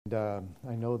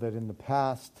I know that in the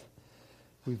past,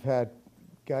 we've had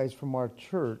guys from our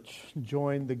church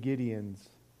join the Gideons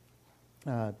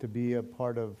to be a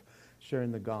part of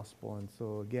sharing the gospel. And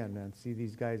so again, man, see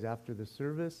these guys after the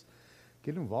service,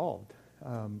 get involved.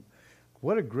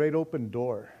 What a great open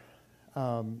door.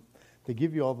 They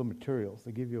give you all the materials.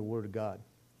 They give you a word of God.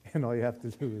 And all you have to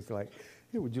do is like,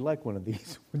 hey, would you like one of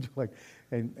these? Would you like,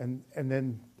 and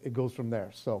then it goes from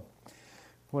there. So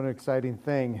what an exciting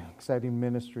thing, exciting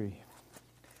ministry.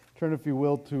 Turn, if you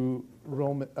will, to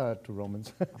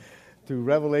Romans, to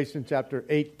Revelation chapter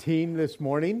 18 this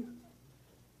morning.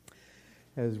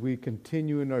 As we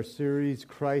continue in our series,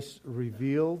 Christ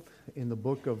Revealed in the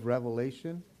book of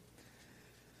Revelation.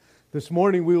 This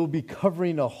morning we will be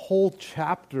covering a whole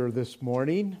chapter this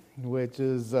morning, which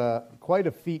is quite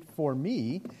a feat for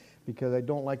me because I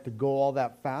don't like to go all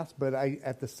that fast, but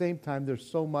at the same time there's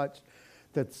so much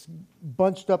that's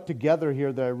bunched up together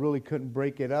here that I really couldn't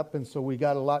break it up, and so we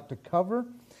got a lot to cover.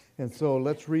 And so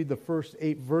let's read the first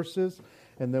 8 verses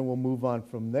and then we'll move on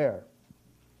from there.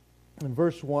 In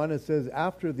verse 1 it says,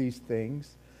 "After these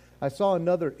things I saw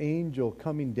another angel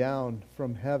coming down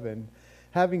from heaven,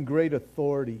 having great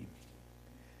authority.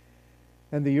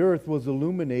 And the earth was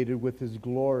illuminated with his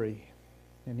glory.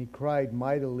 And he cried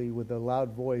mightily with a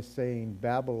loud voice, saying,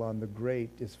 Babylon the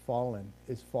Great is fallen,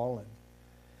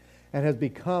 and has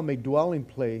become a dwelling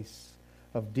place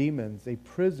of demons, a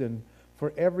prison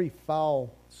for every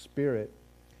foul spirit,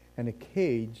 and a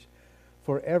cage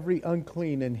for every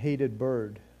unclean and hated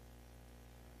bird.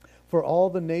 For all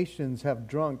the nations have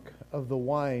drunk of the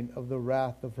wine of the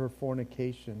wrath of her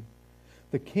fornication.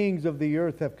 The kings of the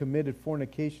earth have committed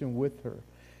fornication with her,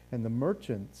 and the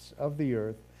merchants of the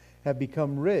earth have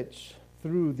become rich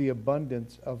through the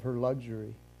abundance of her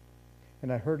luxury.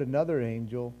 And I heard another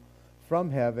angel from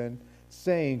heaven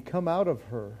saying, Come out of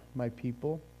her, my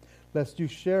people, lest you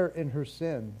share in her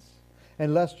sins,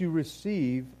 and lest you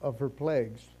receive of her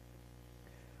plagues.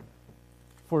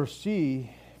 For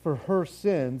her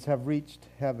sins have reached to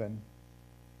heaven,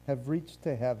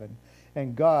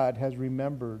 and God has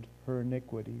remembered her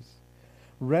iniquities.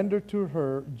 Render to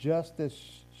her just as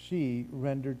she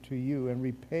rendered to you, and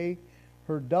repay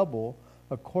her double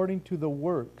according to the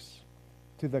works,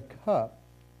 in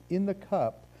the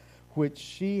cup which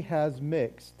she has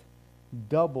mixed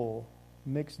double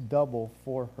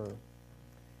for her.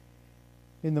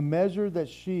 In the measure that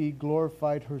she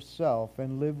glorified herself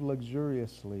and lived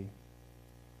luxuriously,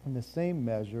 in the same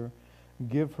measure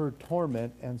give her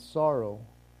torment and sorrow.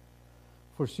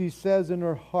 For she says in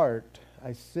her heart,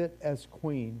 I sit as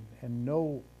queen, and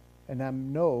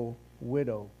am no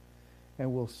widow,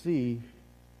 and will see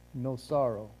no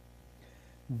sorrow.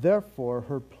 Therefore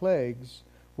her plagues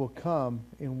will come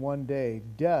in one day,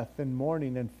 death and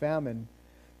mourning and famine.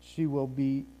 She will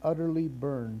be utterly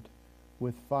burned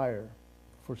with fire.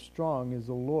 For strong is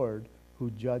the Lord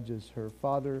who judges her."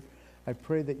 Father, I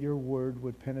pray that your word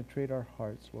would penetrate our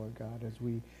hearts, Lord God, as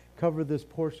we cover this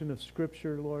portion of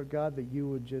Scripture, Lord God, that you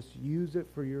would just use it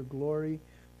for your glory,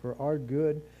 for our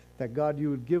good, that, God, you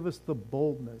would give us the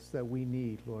boldness that we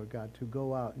need, Lord God, to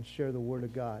go out and share the word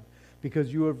of God,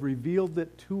 because you have revealed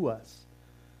it to us,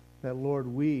 that, Lord,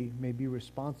 we may be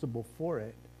responsible for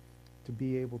it, to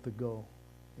be able to go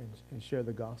and share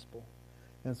the gospel.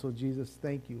 And so, Jesus,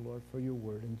 thank you, Lord, for your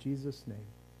word. In Jesus' name,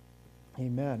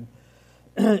 amen.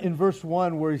 In verse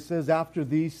 1, where he says, after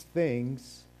these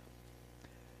things,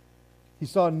 he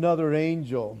saw another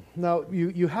angel. Now,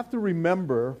 you have to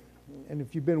remember, and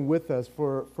if you've been with us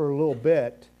for a little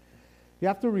bit, you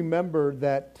have to remember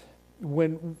that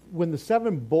when the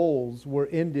 7 bowls were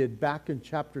ended back in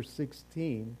chapter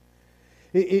 16,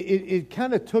 it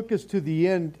kind of took us to the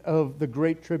end of the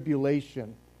Great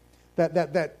Tribulation.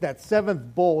 That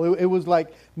 7th bowl, it was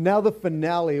like now the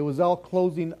finale. It was all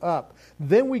closing up.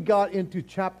 Then we got into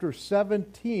chapter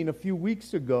 17 a few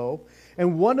weeks ago,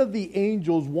 and one of the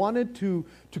angels wanted to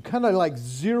kind of like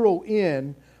zero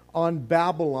in on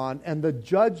Babylon and the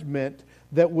judgment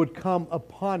that would come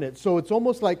upon it. So it's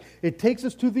almost like it takes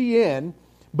us to the end,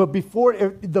 but before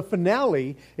the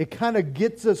finale, it kind of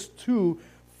gets us to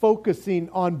focusing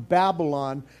on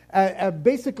Babylon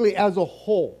basically as a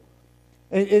whole.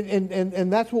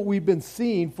 And that's what we've been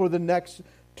seeing for the next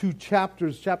 2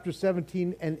 chapters, chapter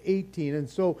 17 and 18. And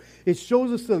so it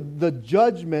shows us the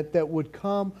judgment that would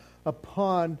come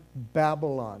upon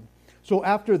Babylon. So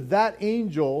after that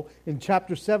angel in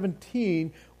chapter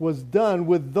 17 was done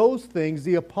with those things,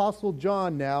 the Apostle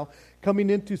John now, coming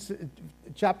into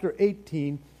chapter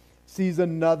 18, sees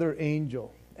another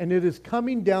angel. And it is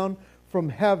coming down from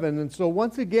heaven. And so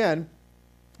once again,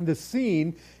 the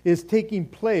scene is taking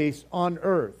place on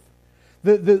earth.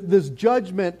 This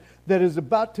judgment that is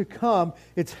about to come,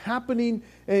 it's happening,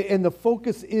 and the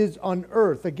focus is on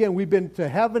earth. Again, we've been to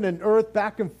heaven and earth,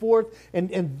 back and forth,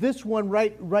 and this one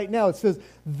right now, it says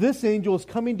this angel is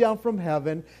coming down from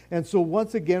heaven, and so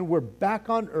once again, we're back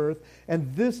on earth,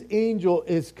 and this angel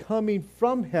is coming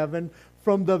from heaven,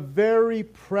 from the very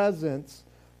presence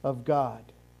of God.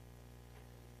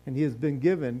 And he has been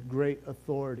given great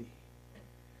authority.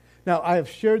 Now, I have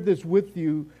shared this with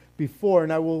you before,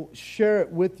 and I will share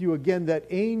it with you again, that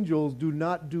angels do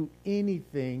not do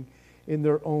anything in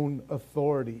their own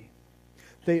authority.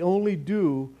 They only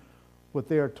do what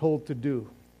they are told to do.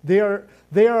 They are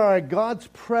at God's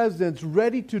presence,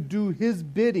 ready to do His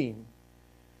bidding.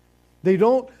 They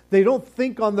don't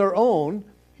think on their own.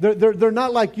 They're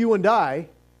not like you and I.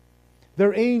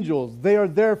 They're angels. They are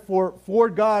there for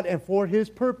God and for His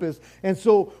purpose. And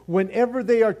so whenever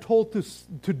they are told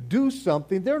to do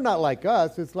something, they're not like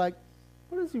us. It's like,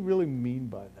 what does He really mean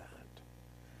by that?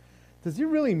 Does He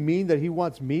really mean that He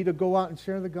wants me to go out and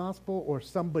share the gospel or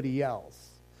somebody else?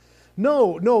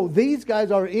 No, these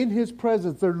guys are in His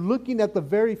presence. They're looking at the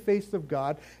very face of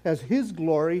God as His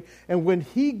glory. And when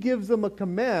He gives them a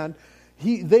command,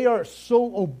 they are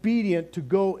so obedient to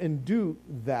go and do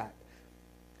that.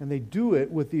 And they do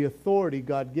it with the authority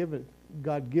God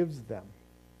gives them.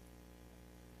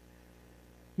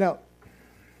 Now,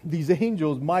 these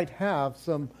angels might have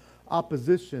some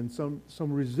opposition, some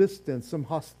resistance, some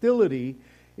hostility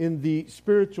in the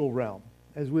spiritual realm,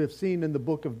 as we have seen in the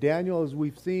book of Daniel, as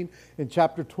we've seen in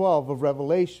chapter 12 of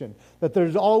Revelation, that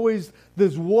there's always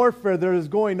this warfare that is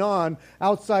going on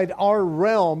outside our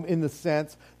realm, in the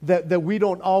sense that we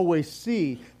don't always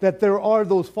see, that there are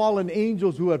those fallen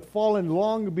angels who had fallen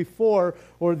long before,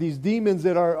 or these demons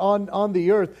that are on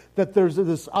the earth, that there's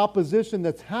this opposition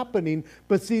that's happening.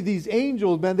 But see, these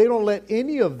angels, man, they don't let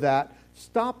any of that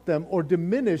stop them or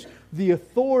diminish the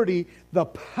authority, the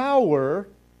power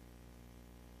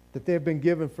that they have been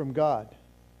given from God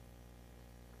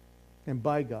and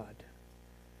by God.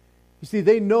 You see,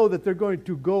 they know that they're going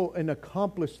to go and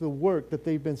accomplish the work that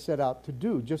they've been set out to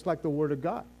do, just like the Word of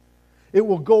God. It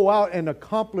will go out and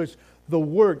accomplish the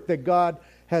work that God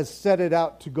has set it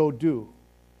out to go do.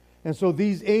 And so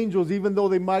these angels, even though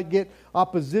they might get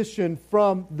opposition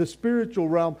from the spiritual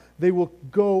realm, they will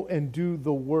go and do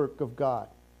the work of God,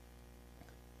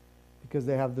 because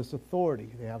they have this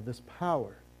authority, they have this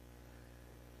power.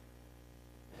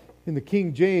 In the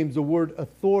King James, the word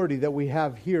authority that we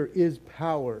have here is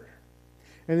power.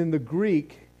 And in the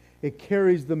Greek, it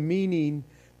carries the meaning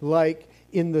like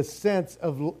in the sense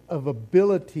of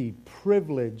ability,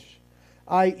 privilege,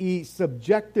 i.e.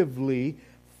 subjectively,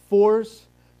 force,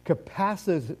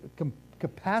 capacity,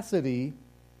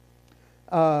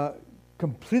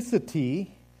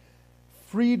 complicity,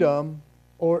 freedom,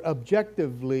 or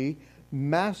objectively,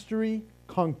 mastery,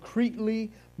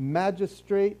 concretely,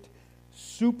 magistrate,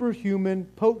 superhuman,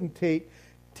 potentate,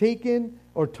 taken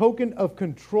or token of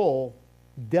control,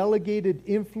 delegated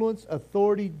influence,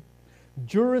 authority,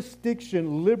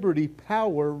 jurisdiction, liberty,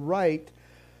 power, right,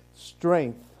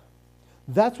 strength.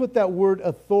 That's what that word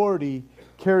authority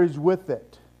carries with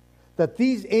it. That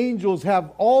these angels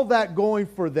have all that going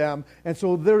for them, and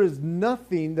so there is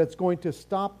nothing that's going to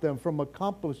stop them from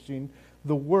accomplishing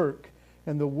the work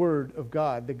and the word of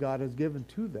God that God has given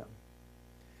to them.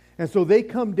 And so they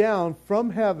come down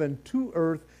from heaven to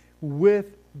earth with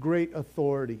great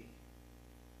authority.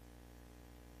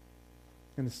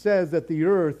 And it says that the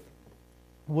earth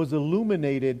was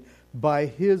illuminated by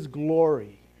His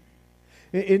glory.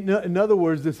 In other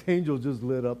words, this angel just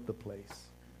lit up the place.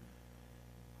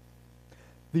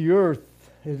 The earth,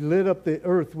 it lit up the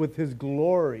earth with His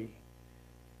glory,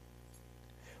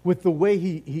 with the way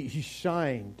he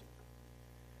shined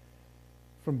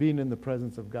from being in the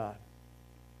presence of God.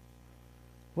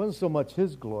 It wasn't so much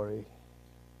His glory,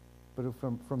 but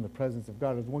from the presence of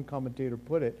God. As one commentator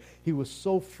put it, He was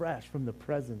so fresh from the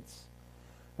presence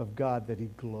of God that He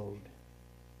glowed.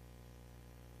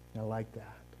 I like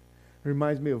that. It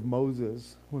reminds me of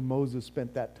Moses, when Moses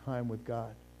spent that time with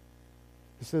God.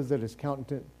 It says that his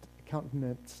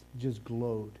countenance just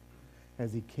glowed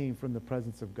as he came from the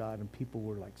presence of God, and people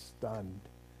were like stunned.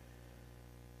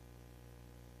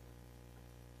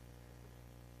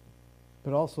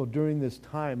 But also during this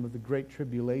time of the Great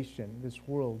Tribulation, this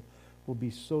world will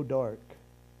be so dark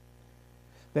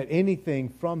that anything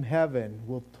from heaven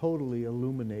will totally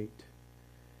illuminate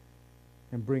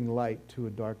and bring light to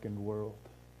a darkened world.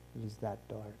 It is that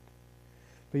dark.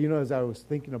 But you know, as I was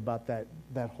thinking about that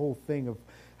whole thing of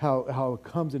how it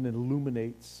comes and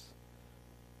illuminates,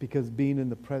 because being in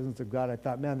the presence of God, I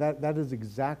thought, man, that is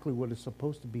exactly what is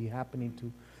supposed to be happening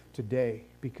today,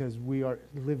 because we are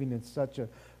living in such a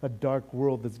dark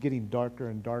world that's getting darker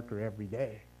and darker every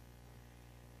day.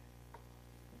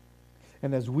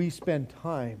 And as we spend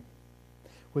time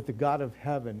with the God of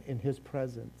heaven in His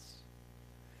presence,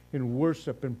 in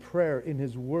worship and prayer, in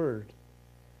His Word,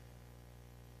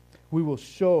 we will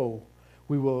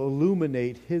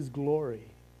illuminate His glory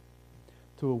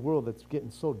to a world that's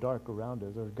getting so dark around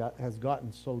us, or has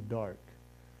gotten so dark.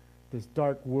 This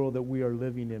dark world that we are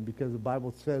living in, because the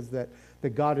Bible says that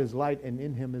God is light and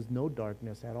in Him is no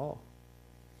darkness at all.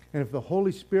 And if the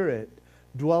Holy Spirit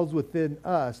dwells within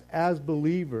us as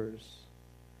believers,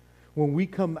 when we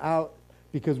come out,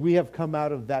 because we have come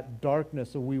out of that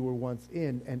darkness that we were once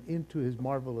in and into His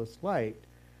marvelous light,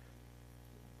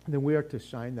 then we are to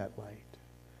shine that light.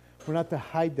 We're not to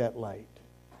hide that light.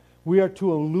 We are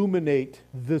to illuminate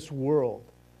this world,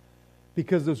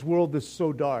 because this world is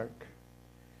so dark.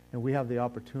 And we have the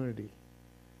opportunity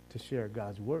to share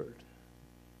God's Word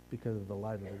because of the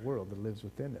light of the world that lives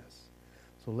within us.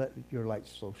 So let your light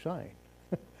so shine.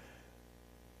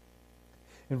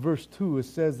 In verse 2, it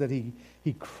says that he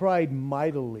cried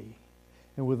mightily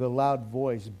and with a loud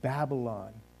voice,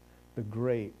 Babylon the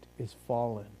great is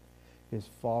fallen,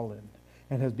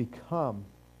 and has become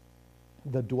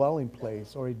the dwelling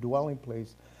place, or a dwelling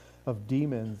place of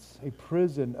demons, a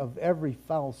prison of every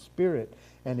foul spirit,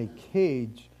 and a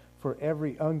cage for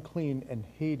every unclean and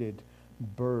hated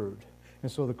bird.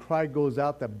 And so the cry goes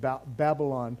out that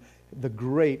Babylon the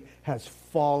great has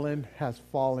fallen.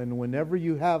 Whenever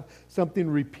you have something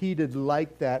repeated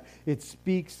like that, it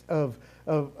speaks of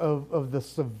the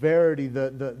severity,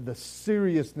 the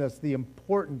seriousness, the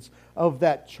importance of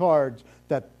that charge,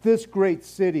 that this great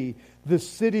city, this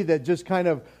city that just kind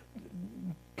of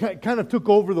took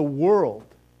over the world,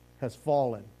 has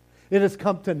fallen. It has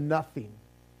come to nothing.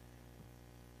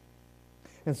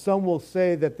 And some will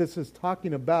say that this is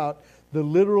talking about the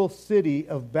literal city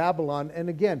of Babylon. And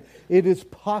again, it is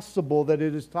possible that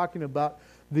it is talking about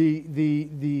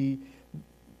the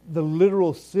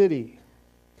literal city.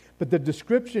 But the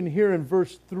description here in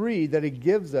verse 3 that it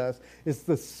gives us is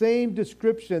the same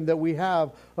description that we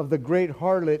have of the great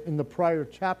harlot in the prior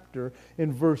chapter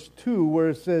in verse 2, where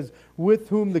it says, with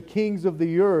whom the kings of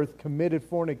the earth committed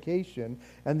fornication,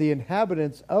 and the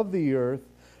inhabitants of the earth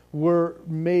were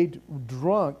made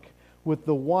drunk with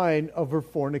the wine of her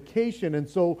fornication. And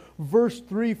so verse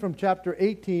 3 from chapter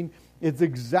 18 is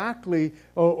exactly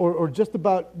or just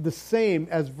about the same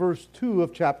as verse 2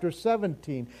 of chapter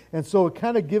 17. And so it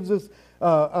kind of gives us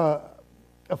a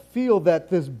feel that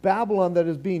this Babylon that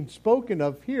is being spoken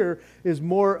of here is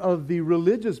more of the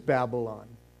religious Babylon,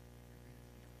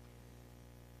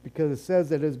 because it says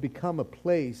that it has become a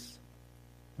place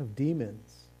of demons,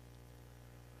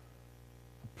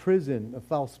 prison of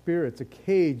foul spirits, a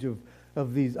cage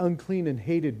of these unclean and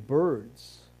hated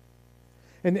birds.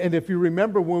 And if you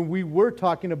remember when we were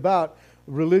talking about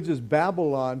religious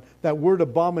Babylon, that word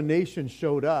abomination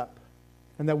showed up.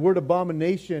 And that word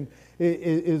abomination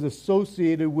is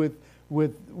associated with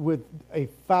a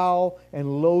foul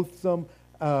and loathsome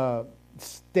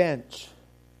stench,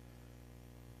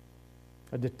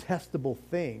 a detestable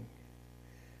thing.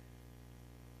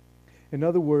 In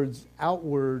other words,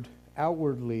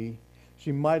 outwardly,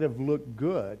 she might have looked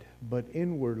good, but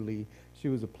inwardly, she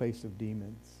was a place of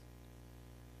demons.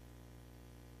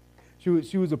 She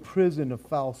was a prison of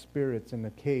foul spirits and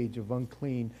a cage of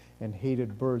unclean and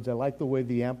hated birds. I like the way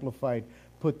the Amplified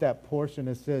put that portion.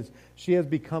 It says, she has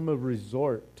become a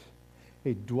resort,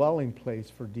 a dwelling place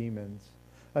for demons,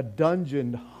 a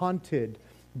dungeon haunted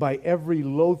by every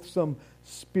loathsome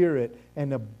spirit,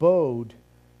 an abode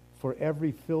for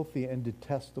every filthy and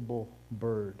detestable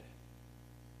bird.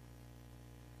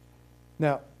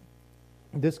 Now,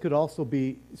 this could also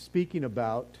be speaking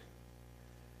about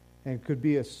and could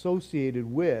be associated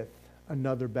with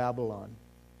another Babylon,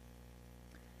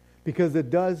 because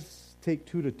it does take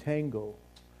two to tango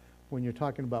when you're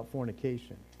talking about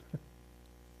fornication.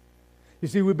 You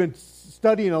see, we've been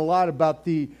studying a lot about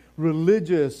the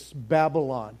religious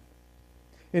Babylon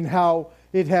and how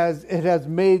it has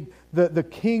made the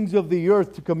kings of the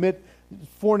earth to commit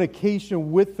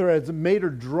fornication with her, has made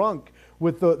her drunk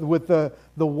with the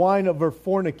wine of her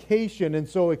fornication. And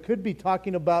so it could be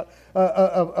talking about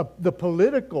the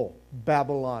political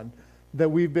Babylon that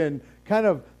we've been kind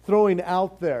of throwing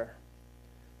out there.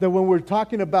 That when we're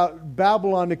talking about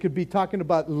Babylon, it could be talking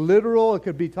about literal, it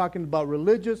could be talking about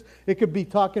religious, it could be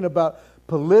talking about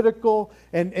political,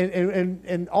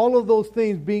 and all of those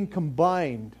things being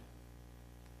combined.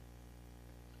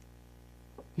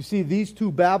 You see, these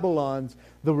two Babylons,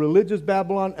 the religious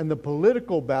Babylon and the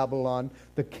political Babylon,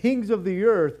 the kings of the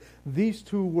earth, these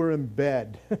two were in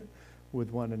bed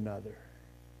with one another.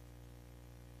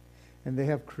 And they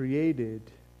have created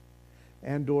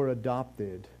and or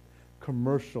adopted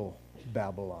commercial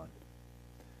Babylon.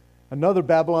 Another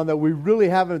Babylon that we really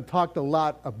haven't talked a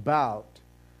lot about,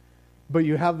 but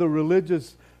you have the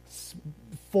religious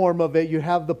form of it, you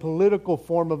have the political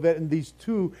form of it, and these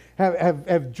two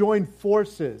have joined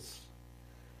forces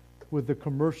with the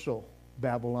commercial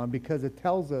Babylon, because it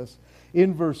tells us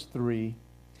in verse 3,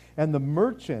 and the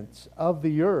merchants of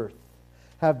the earth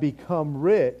have become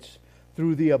rich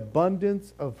through the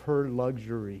abundance of her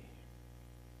luxury.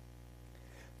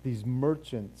 These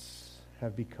merchants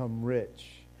have become rich.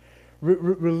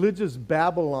 Religious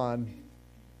Babylon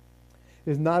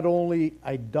is not only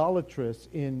idolatrous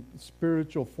in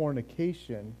spiritual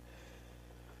fornication,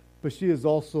 but she is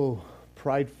also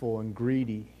prideful and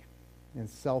greedy and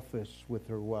selfish with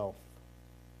her wealth,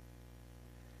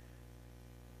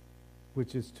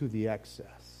 which is to the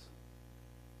excess.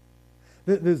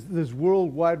 This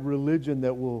worldwide religion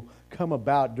that will come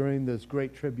about during this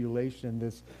great tribulation,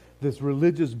 this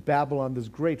religious Babylon, this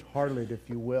great harlot, if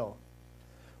you will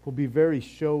be very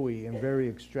showy and very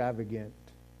extravagant.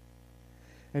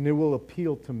 And it will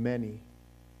appeal to many,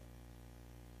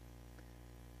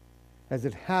 as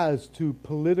it has to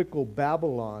political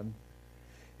Babylon.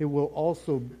 It will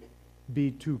also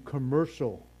be to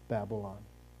commercial Babylon.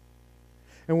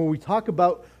 And when we talk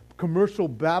about commercial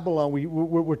Babylon,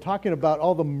 we're talking about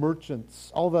all the merchants,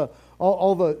 all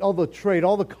the trade,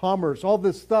 all the commerce, all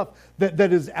this stuff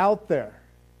that is out there,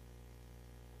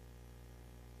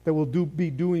 that will be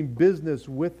doing business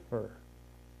with her.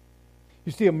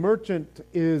 You see, a merchant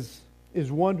is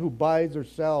one who buys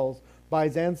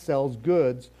and sells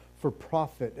goods for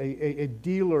profit, a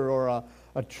dealer or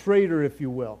a trader, if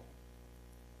you will.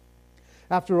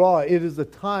 After all, it is a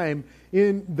time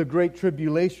in the Great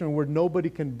Tribulation where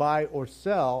nobody can buy or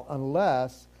sell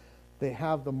unless they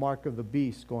have the mark of the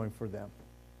beast going for them.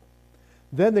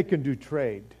 Then they can do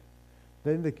trade.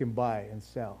 Then they can buy and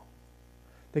sell.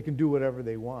 They can do whatever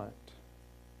they want.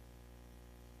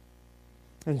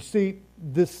 And see,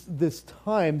 this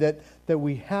time that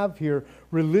we have here,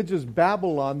 religious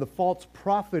Babylon, the false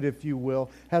prophet, if you will,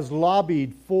 has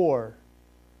lobbied for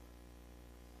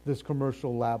this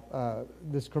commercial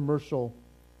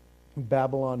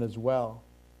Babylon as well.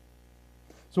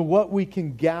 So what we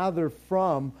can gather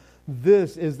from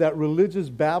this is that religious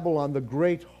Babylon, the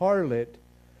great harlot,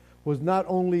 was not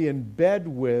only in bed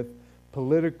with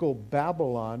political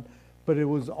Babylon, but it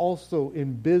was also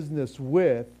in business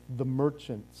with the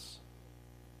merchants,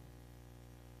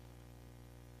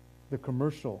 the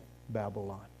commercial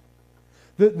Babylon.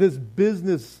 This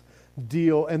business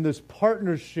deal and this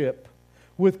partnership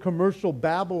with commercial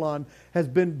Babylon has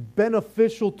been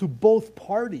beneficial to both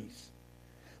parties.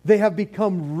 They have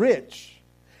become rich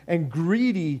and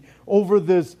greedy over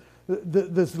this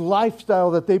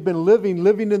lifestyle that they've been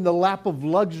living in the lap of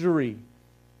luxury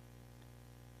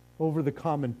over the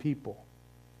common people.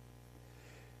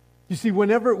 You see,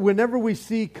 whenever we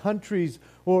see countries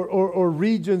or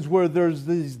regions where there's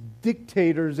these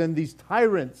dictators and these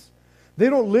tyrants, they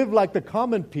don't live like the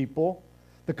common people.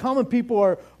 The common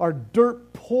people are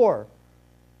dirt poor.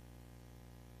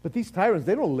 But these tyrants,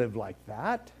 they don't live like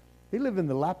that. They live in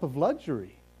the lap of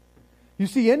luxury. You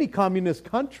see any communist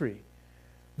country,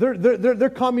 their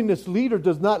communist leader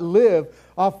does not live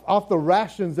off the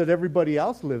rations that everybody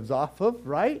else lives off of,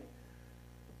 right?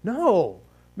 No.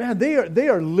 Man, they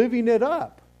are living it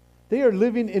up. They are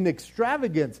living in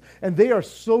extravagance, and they are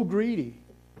so greedy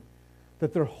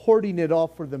that they're hoarding it all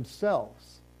for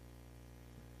themselves.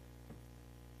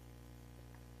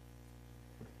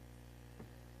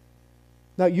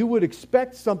 Now, you would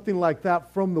expect something like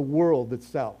that from the world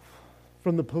itself,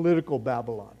 from the political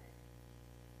Babylon,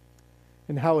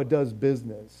 and how it does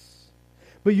business.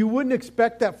 But you wouldn't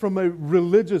expect that from a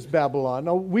religious Babylon.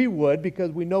 Now, we would,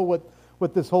 because we know what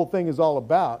this whole thing is all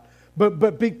about.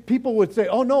 But people would say,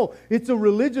 oh no, it's a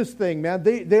religious thing, man.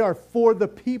 They are for the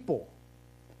people.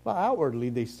 Well, outwardly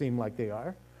they seem like they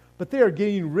are. But they are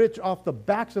getting rich off the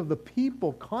backs of the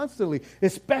people constantly,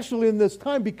 especially in this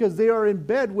time, because they are in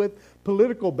bed with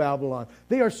political Babylon.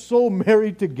 They are so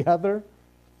married together.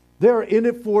 They are in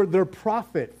it for their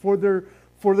profit, for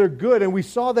their good. And we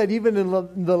saw that even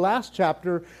in the last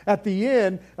chapter. At the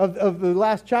end of the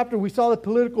last chapter, we saw that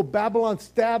political Babylon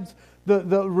stabs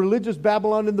the religious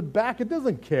Babylon in the back. It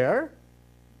doesn't care.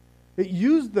 It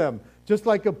used them just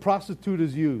like a prostitute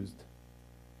is used.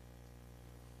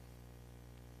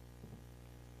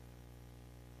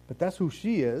 But that's who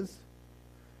she is.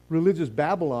 religious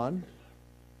Babylon,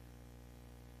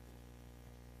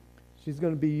 she's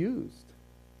going to be used.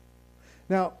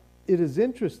 Now, it is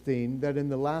interesting that in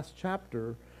the last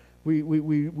chapter, we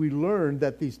learned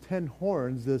that these 10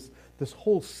 horns, this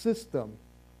whole system,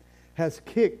 has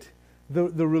kicked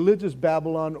the religious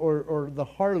Babylon or the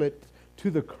harlot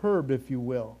to the curb, if you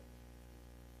will.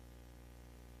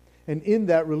 And in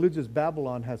that, religious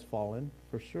Babylon has fallen,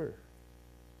 for sure.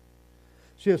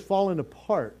 She has fallen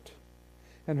apart,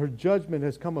 and her judgment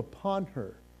has come upon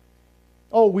her.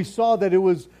 Oh, we saw that it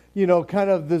was, kind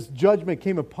of this judgment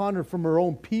came upon her from her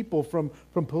own people, from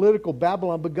political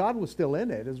Babylon, but God was still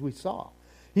in it, as we saw.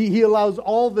 He allows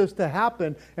all this to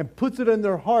happen and puts it in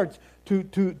their hearts to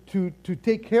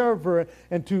take care of her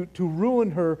and to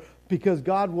ruin her, because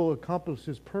God will accomplish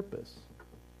His purpose,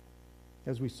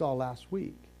 as we saw last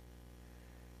week.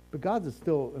 But God is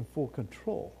still in full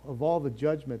control of all the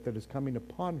judgment that is coming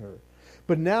upon her.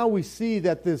 But now we see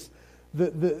that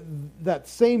that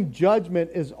same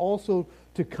judgment is also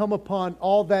to come upon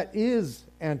all that is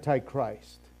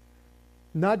Antichrist.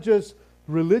 Not just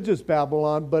religious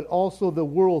Babylon, but also the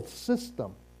world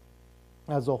system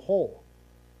as a whole.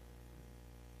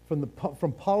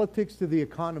 From politics to the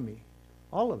economy.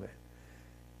 All of it.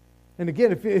 And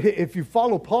again, if you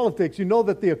follow politics, you know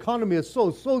that the economy is so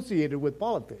associated with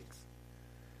politics.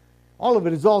 All of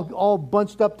it is all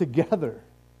bunched up together.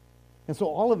 And so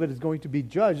all of it is going to be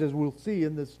judged, as we'll see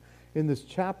in this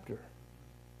chapter.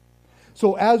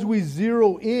 So as we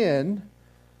zero in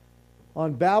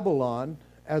on Babylon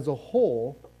as a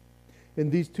whole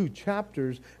in these 2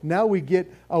 chapters, now we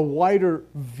get a wider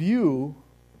view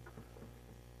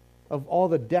of all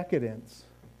the decadence,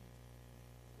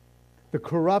 the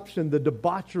corruption, the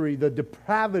debauchery, the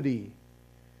depravity,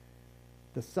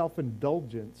 the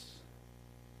self-indulgence,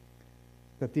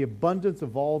 that the abundance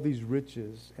of all these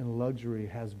riches and luxury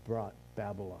has brought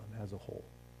Babylon as a whole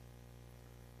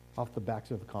off the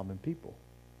backs of the common people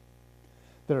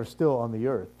that are still on the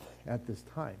earth at this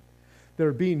time.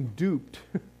 They're being duped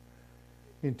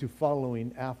into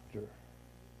following after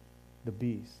the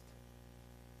beast.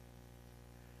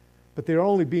 But they're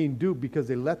only being duped because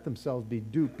they let themselves be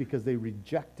duped because they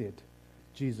rejected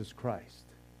Jesus Christ.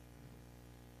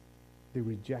 They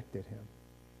rejected Him.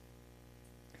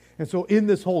 And so in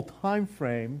this whole time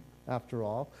frame, after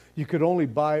all, you could only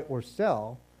buy or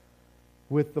sell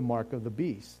with the mark of the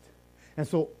beast. And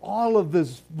so all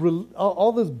this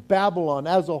Babylon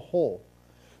as a whole,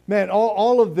 man,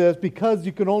 all of this, because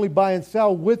you can only buy and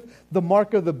sell with the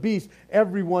mark of the beast,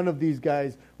 every one of these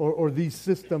guys or these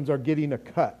systems are getting a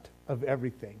cut of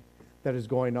everything that is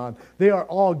going on. They are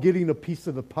all getting a piece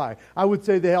of the pie. I would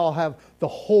say they all have the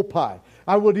whole pie.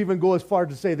 I would even go as far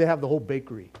to say they have the whole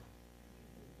bakery.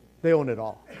 They own it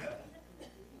all.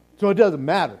 So it doesn't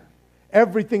matter.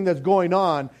 Everything that's going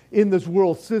on in this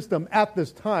world system at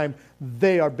this time,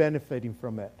 they are benefiting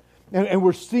from it. And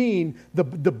we're seeing the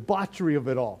debauchery of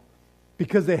it all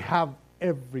because they have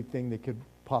everything they could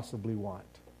possibly want.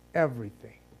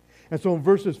 Everything. And so in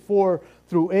verses 4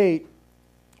 through 8,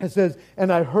 it says,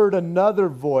 "And I heard another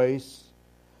voice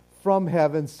from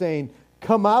heaven saying,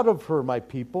 'Come out of her, my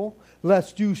people,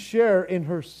 lest you share in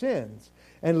her sins,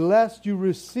 and lest you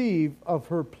receive of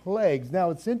her plagues.'" Now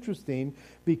it's interesting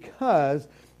because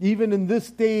even in this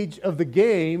stage of the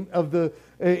game,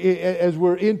 as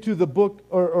we're into the book,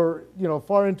 or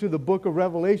far into the book of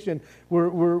Revelation,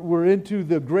 we're into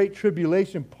the Great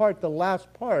Tribulation part, the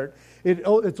last part.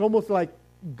 It's almost like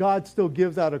God still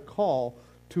gives out a call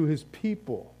to His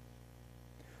people.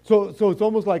 So it's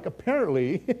almost like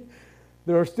apparently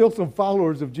there are still some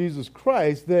followers of Jesus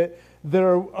Christ that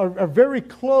are very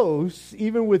close,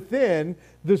 even within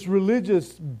this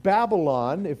religious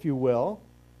Babylon, if you will,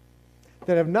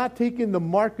 that have not taken the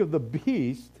mark of the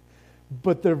beast,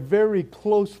 but they're very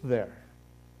close there.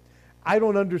 I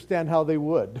don't understand how they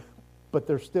would, but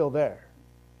they're still there.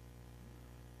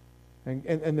 And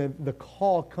then the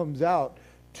call comes out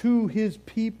to His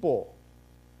people.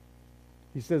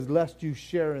 He says, "Lest you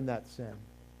share in that sin."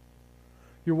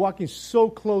 You're walking so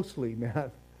closely,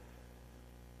 man,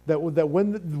 that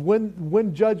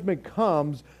when judgment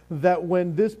comes, that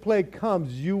when this plague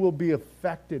comes, you will be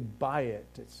affected by it,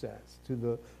 it says,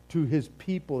 to His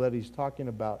people that He's talking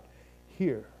about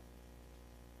here.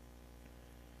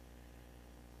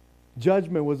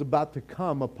 Judgment was about to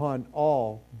come upon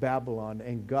all Babylon,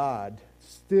 and God,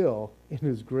 still in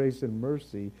His grace and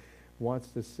mercy, wants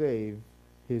to save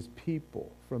His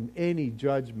people from any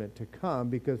judgment to come,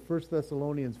 because 1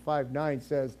 Thessalonians 5:9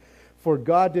 says, "For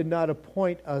God did not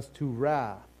appoint us to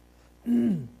wrath,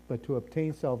 but to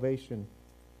obtain salvation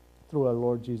through our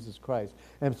Lord Jesus Christ.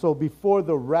 And so before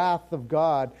the wrath of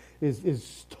God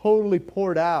is totally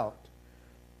poured out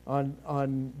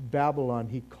on Babylon,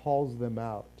 he calls them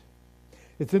out.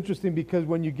 It's interesting because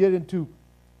when you get into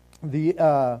the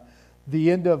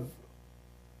end of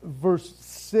verse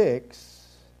 6,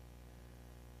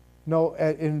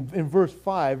 in verse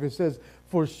 5, it says,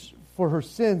 For her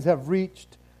sins have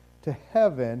reached to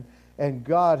heaven, and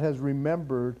God has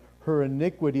remembered her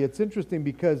iniquity. It's interesting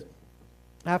because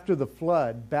after the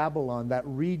flood, Babylon, that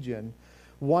region,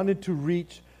 wanted to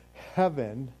reach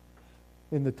heaven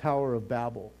in the Tower of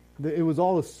Babel. It was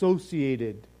all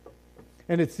associated.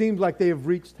 And it seems like they have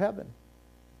reached heaven.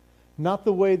 Not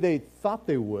the way they thought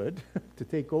they would to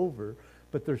take over,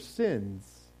 but their sins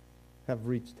have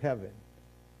reached heaven.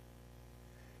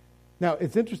 Now,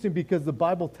 it's interesting because the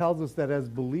Bible tells us that as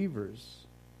believers,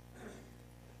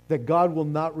 that God will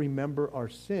not remember our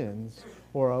sins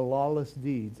or our lawless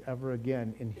deeds ever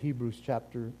again in Hebrews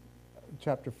chapter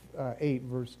 8,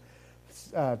 verse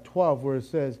 12, where it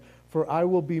says, For I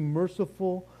will be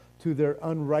merciful to their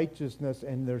unrighteousness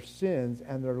and their sins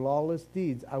and their lawless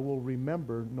deeds I will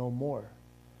remember no more.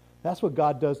 That's what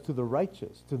God does to the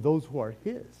righteous, to those who are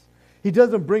His. He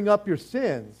doesn't bring up your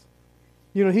sins.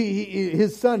 You know,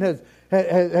 His Son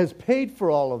has paid for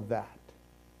all of that.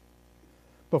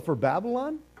 But for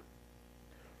Babylon,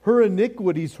 her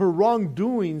iniquities, her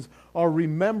wrongdoings are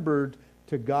remembered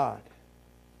to God.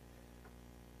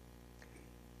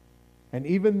 And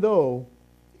even though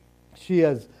she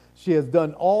has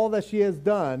done all that she has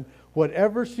done,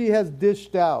 whatever she has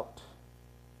dished out,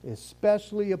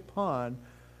 especially upon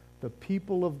the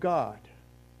people of God,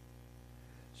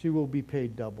 she will be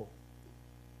paid double.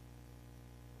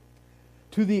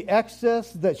 To the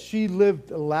excess that she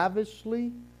lived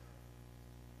lavishly,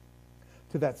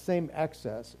 to that same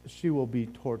excess, she will be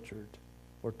tortured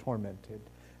or tormented,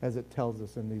 as it tells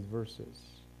us in these verses.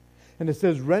 And it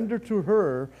says, Render to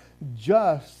her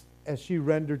just as she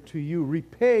rendered to you.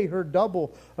 Repay her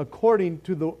double according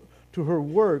to her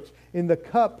works. In the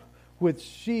cup which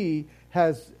she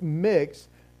has mixed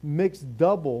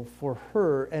double for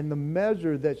her, and the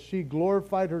measure that she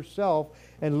glorified herself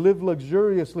and lived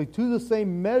luxuriously, to the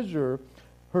same measure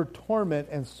her torment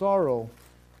and sorrow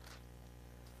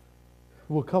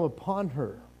will come upon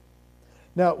her.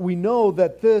 Now, we know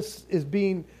that this is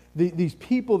these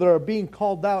people that are being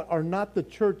called out are not the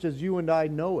church as you and I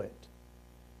know it.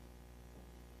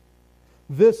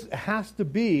 This has to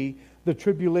be the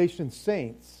tribulation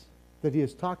saints that he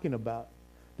is talking about.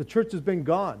 The church has been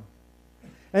gone.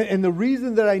 And the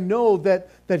reason that I know that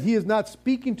he is not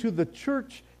speaking to the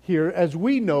church here as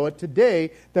we know it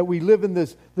today, that we live in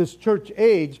this church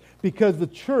age, because the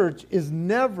church is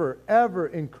never, ever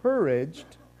encouraged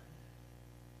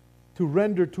to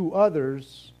render to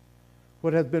others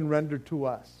what has been rendered to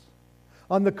us.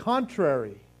 On the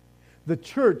contrary, the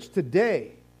church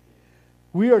today,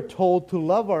 we are told to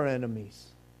love our enemies,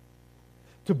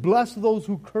 to bless those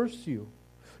who curse you,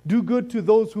 do good to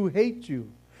those who hate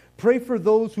you, pray for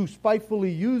those who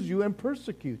spitefully use you and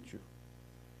persecute you.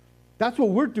 That's what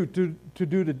we're to do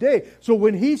today. So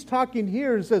when he's talking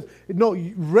here and says, no,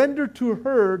 render to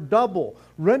her double.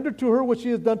 Render to her what she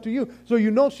has done to you. So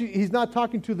you know he's not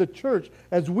talking to the church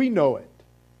as we know it.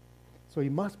 So he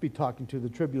must be talking to the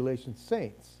tribulation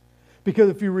saints. Because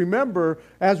if you remember,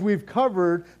 as we've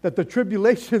covered, that the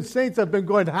tribulation saints have been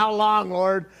going, how long,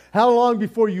 Lord? How long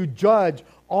before you judge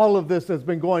all of this that's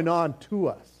been going on to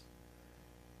us?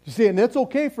 You see, and it's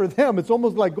okay for them. It's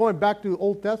almost like going back to the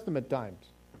Old Testament times.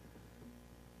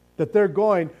 That they're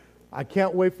going, I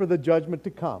can't wait for the judgment to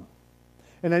come.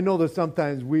 And I know that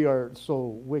sometimes we are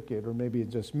so wicked, or maybe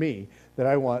it's just me, that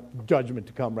I want judgment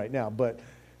to come right now. But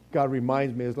God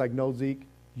reminds me, it's like, no, Zeke,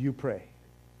 you pray.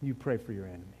 You pray for your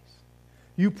enemies.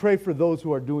 You pray for those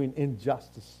who are doing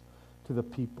injustice to the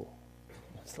people.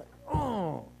 It's like,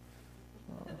 oh.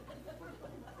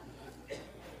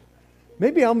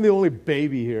 Maybe I'm the only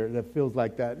baby here that feels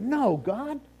like that. No,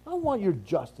 God, I want your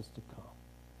justice to come.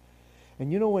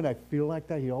 And you know when I feel like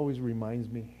that, he always reminds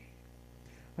me,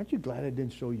 aren't you glad I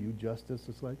didn't show you justice?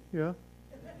 It's like, yeah.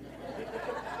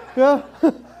 Yeah.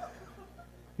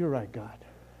 You're right, God.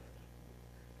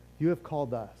 You have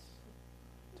called us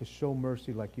to show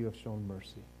mercy like you have shown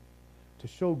mercy. To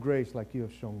show grace like you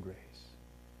have shown grace.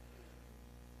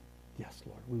 Yes,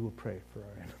 Lord, we will pray for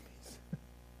our enemies.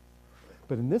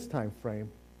 But in this time frame,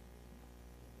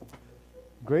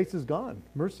 grace is gone.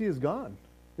 Mercy is gone.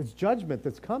 It's judgment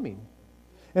that's coming.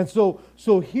 And so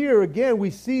here again we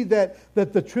see that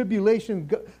the tribulation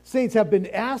saints have been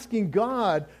asking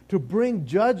God to bring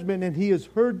judgment, and he has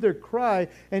heard their cry,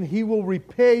 and he will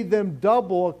repay them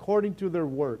double according to their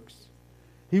works.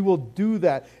 He will do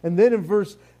that. And then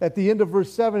at the end of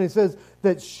verse 7, it says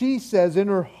that she says in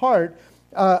her heart,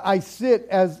 I sit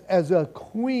as a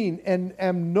queen and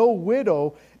am no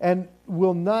widow and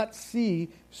will not see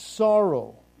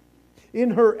sorrow.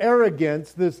 In her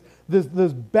arrogance, this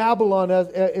Babylon,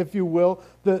 if you will,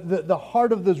 the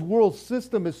heart of this world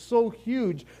system is so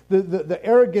huge. The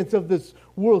arrogance of this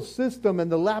world system and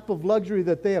the lap of luxury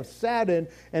that they have sat in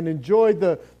and enjoyed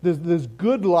this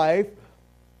good life,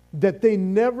 that they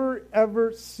never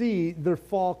ever see their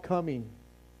fall coming.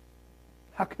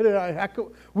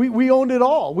 We owned it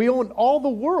all. We owned all the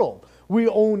world. We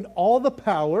own all the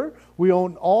power. We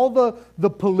own all the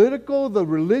political, the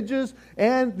religious,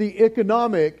 and the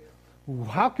economic.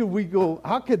 How could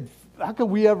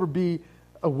we ever be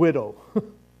a widow?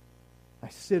 I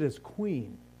sit as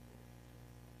queen.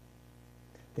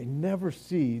 They never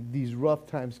see these rough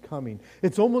times coming.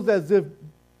 It's almost as if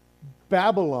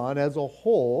Babylon as a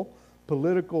whole,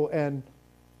 political and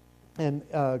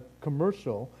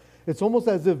commercial, it's almost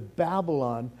as if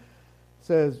Babylon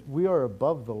says, we are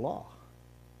above the law.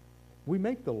 We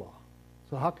make the law.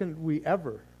 So how can we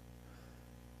ever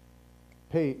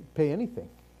pay anything?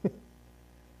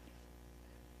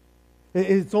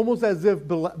 It's almost as if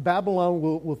Babylon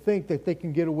will think that they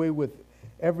can get away with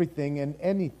everything and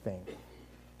anything.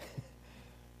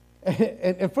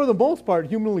 And for the most part,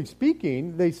 humanly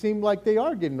speaking, they seem like they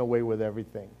are getting away with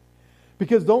everything.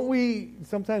 Because don't we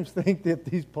sometimes think that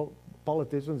these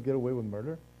politicians get away with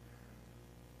murder?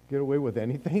 Get away with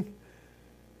anything?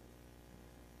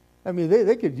 I mean,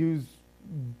 they could use,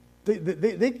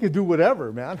 they could do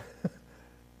whatever, man.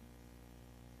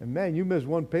 And man, you miss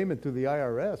one payment to the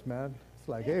IRS, man. It's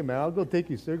like, hey, man, I'll go take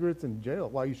you cigarettes in jail.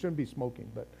 Well, you shouldn't be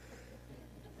smoking, but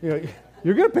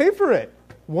you're going to pay for it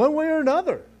one way or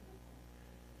another.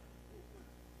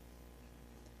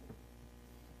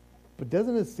 But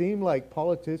doesn't it seem like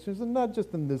politicians, and not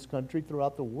just in this country,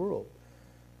 throughout the world,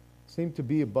 seem to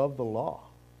be above the law?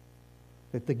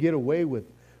 That they get away with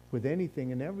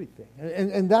anything and everything.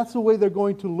 And that's the way they're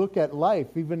going to look at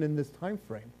life, even in this time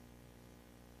frame.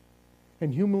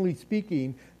 And humanly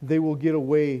speaking, they will get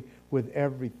away with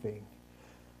everything.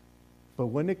 But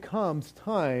when it comes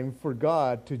time for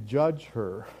God to judge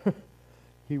her,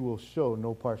 He will show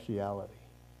no partiality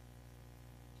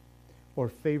or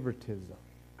favoritism.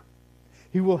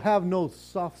 He will have no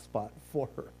soft spot for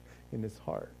her in His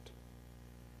heart.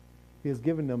 He has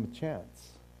given them a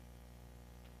chance,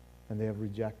 and they have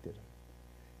rejected Him.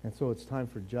 And so it's time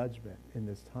for judgment in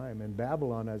this time. And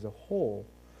Babylon as a whole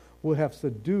will have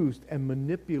seduced and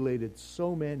manipulated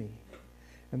so many,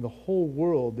 and the whole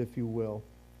world, if you will,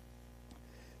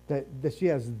 that she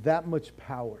has that much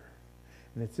power.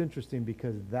 And it's interesting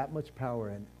because that much power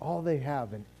and all they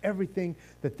have and everything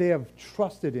that they have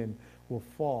trusted in will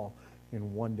fall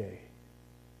in one day.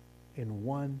 In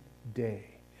one day.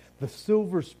 The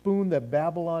silver spoon that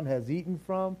Babylon has eaten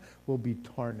from will be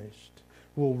tarnished,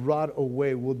 will rot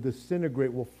away, will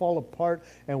disintegrate, will fall apart,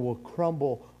 and will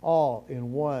crumble all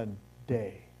in one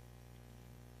day.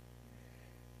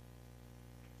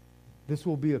 This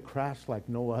will be a crash like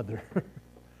no other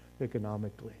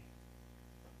economically.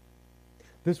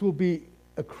 This will be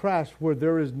a crash where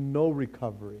there is no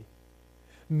recovery.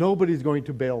 Nobody's going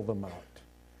to bail them out.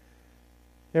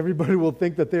 Everybody will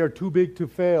think that they are too big to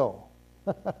fail.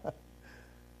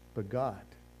 But God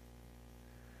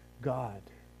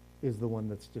is the one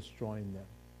that's destroying them.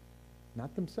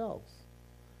 Not themselves.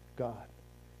 God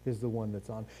is the one that's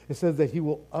on. It says that He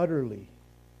will utterly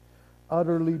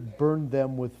burn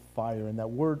them with fire. And that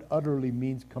word utterly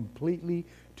means completely,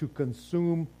 to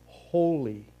consume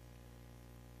wholly.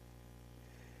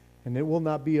 And it will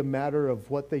not be a matter of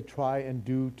what they try and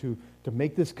do to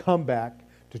make this comeback,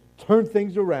 to turn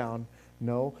things around.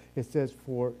 No, it says,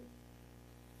 for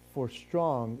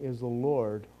strong is the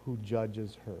Lord who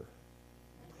judges her.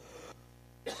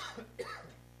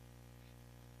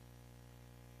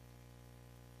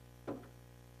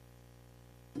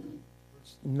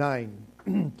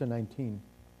 9 to 19.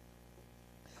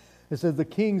 It says, the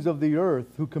kings of the earth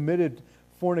who committed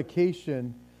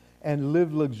fornication and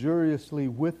lived luxuriously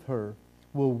with her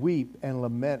will weep and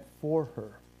lament for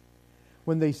her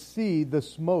when they see the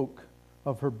smoke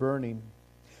of her burning,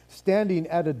 standing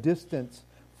at a distance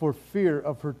for fear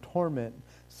of her torment,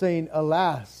 saying,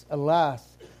 alas, alas,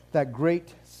 that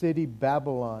great city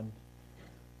Babylon,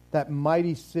 that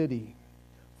mighty city,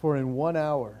 for in 1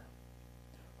 hour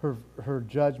her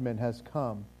judgment has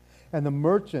come. And the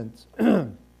merchants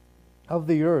of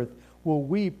the earth will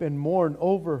weep and mourn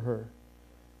over her,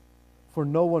 for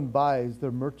no one buys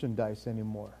their merchandise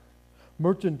anymore.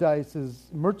 Merchandise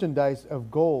of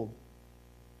gold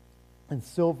and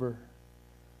silver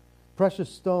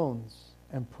precious stones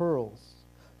and pearls,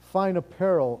 fine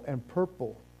apparel and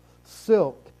purple,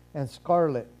 silk and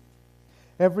scarlet,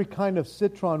 every kind of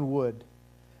citron wood,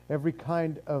 every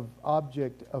kind of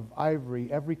object of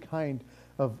ivory, every kind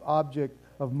of object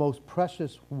of most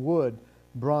precious wood,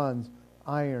 bronze,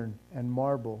 iron, and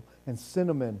marble, and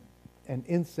cinnamon, and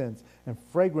incense, and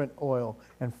fragrant oil,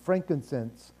 and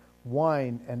frankincense,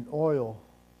 wine, and oil,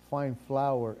 fine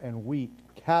flour, and wheat,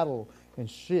 cattle, and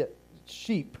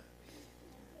sheep,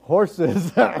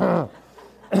 horses,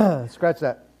 scratch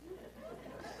that,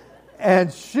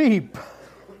 and sheep.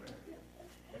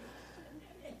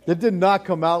 It did not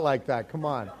come out like that. Come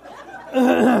on.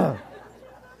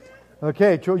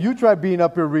 Okay, you try being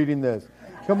up here reading this.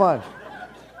 Come on.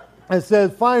 It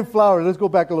says fine flour. Let's go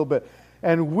back a little bit.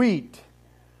 And wheat,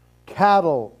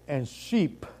 cattle, and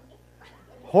sheep,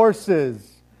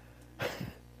 horses,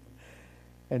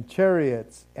 and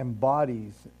chariots, and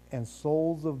bodies, and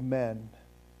souls of men.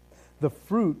 The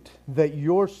fruit that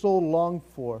your soul longed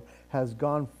for has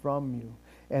gone from you,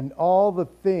 and all the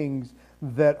things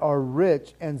that are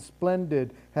rich and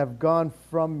splendid have gone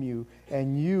from you,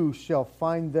 and you shall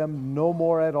find them no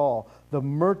more at all. The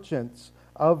merchants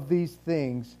of these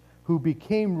things who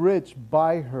became rich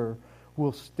by her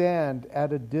will stand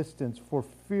at a distance for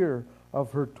fear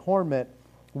of her torment,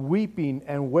 weeping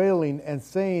and wailing and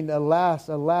saying, Alas,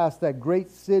 alas, that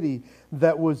great city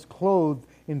that was clothed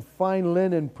in fine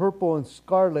linen, purple and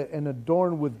scarlet, and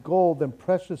adorned with gold and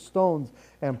precious stones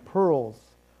and pearls.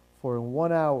 For in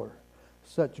 1 hour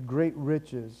such great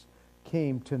riches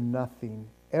came to nothing.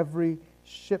 Every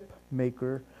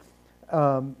shipmaker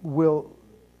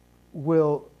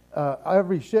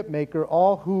every shipmaker,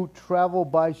 all who travel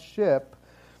by ship,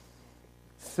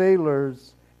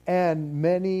 sailors, and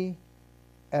many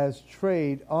as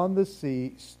trade on the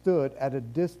sea, stood at a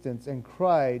distance and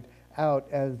cried out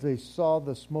as they saw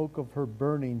the smoke of her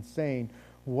burning, saying,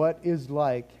 What is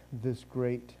like this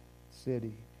great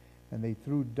city? And they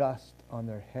threw dust on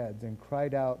their heads and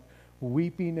cried out,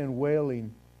 weeping and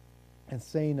wailing, and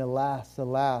saying, Alas,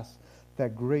 alas,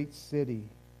 that great city,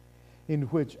 in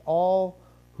which all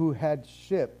who had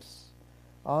ships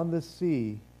on the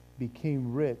sea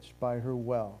became rich by her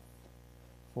wealth.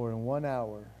 For in 1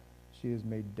 hour she is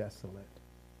made desolate.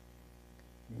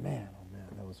 Man, oh man,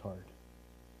 that was hard.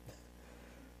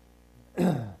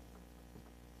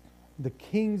 The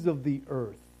kings of the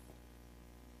earth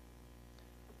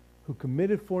who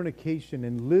committed fornication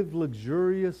and lived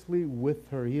luxuriously with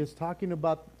her. He is talking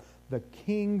about the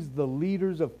kings, the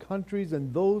leaders of countries,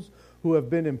 and those who have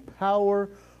been in power,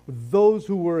 those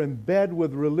who were in bed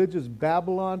with religious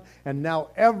Babylon, and now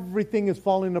everything is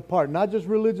falling apart. Not just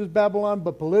religious Babylon,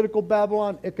 but political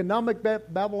Babylon, economic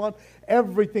Babylon.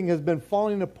 Everything has been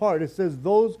falling apart. It says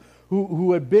those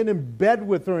who had been in bed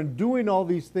with her and doing all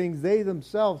these things, they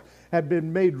themselves had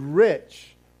been made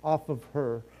rich off of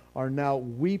her, are now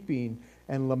weeping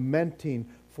and lamenting,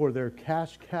 for their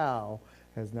cash cow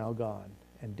has now gone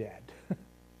and dead.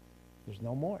 There's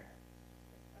no more.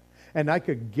 And I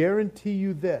could guarantee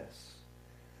you this,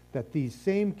 that these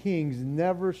same kings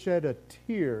never shed a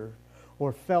tear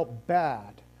or felt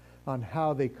bad on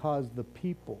how they caused the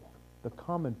people, the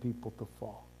common people, to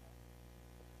fall.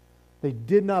 They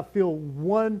did not feel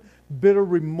one bit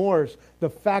of remorse. The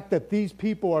fact that these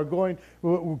people are going,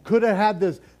 who could have had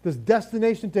this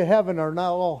destination to heaven, are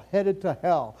now all headed to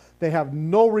hell. They have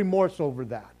no remorse over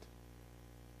that.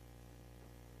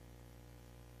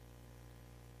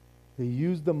 They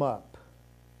used them up.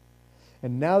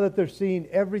 And now that they're seeing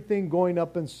everything going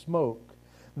up in smoke,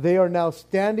 they are now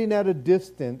standing at a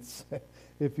distance,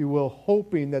 if you will,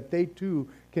 hoping that they too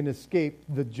can escape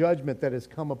the judgment that has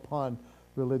come upon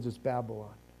religious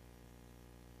Babylon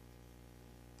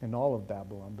and all of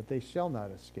Babylon, but they shall not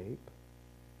escape.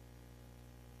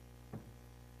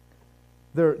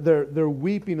 They're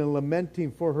weeping and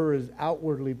lamenting for her is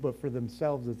outwardly, but for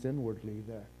themselves it's inwardly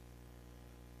there,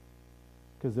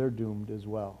 because they're doomed as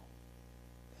well.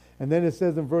 And then it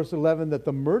says in verse 11 that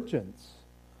the merchants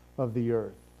of the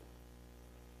earth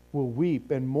will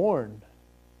weep and mourn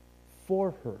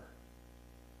for her.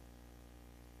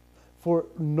 For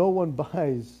no one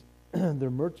buys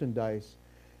their merchandise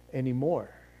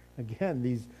anymore. Again,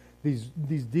 these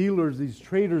dealers, these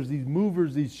traders, these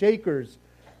movers, these shakers,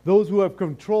 those who have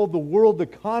controlled the world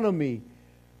economy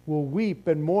will weep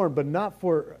and mourn, but not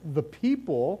for the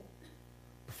people,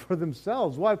 but for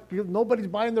themselves. Why? Because nobody's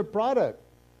buying their product.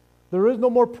 There is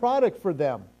no more product for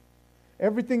them.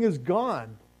 Everything is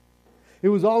gone. It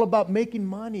was all about making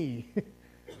money.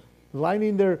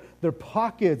 Lining their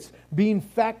pockets, being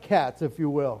fat cats, if you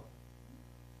will.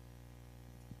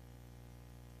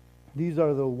 These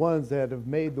are the ones that have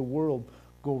made the world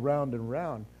go round and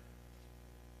round.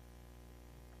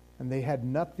 And they had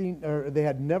nothing, or they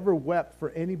had never wept for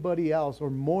anybody else or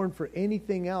mourned for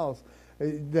anything else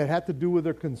that had to do with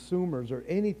their consumers or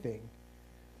anything.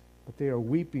 But they are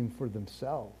weeping for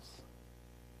themselves.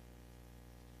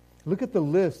 Look at the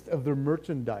list of their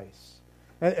merchandise.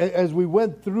 As we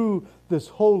went through this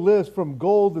whole list from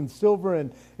gold and silver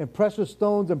and precious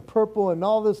stones and purple and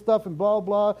all this stuff and blah,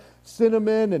 blah,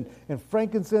 cinnamon and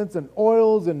frankincense and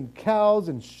oils and cows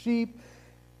and sheep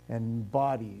and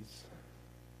bodies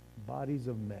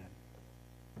of men.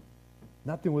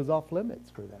 Nothing was off limits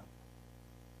for them.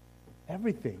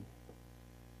 Everything.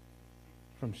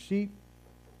 From sheep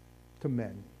to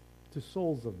men, to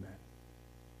souls of men.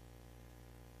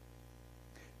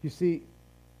 You see,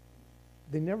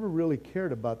 they never really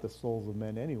cared about the souls of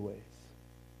men anyways,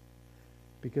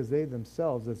 because they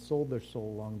themselves had sold their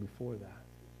soul long before that.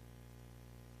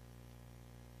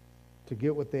 To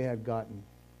get what they had gotten,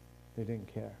 they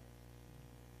didn't care.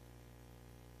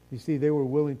 You see, they were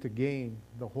willing to gain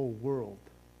the whole world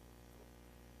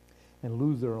and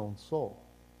lose their own soul,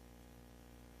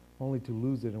 only to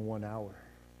lose it in 1 hour.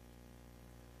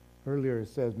 Earlier it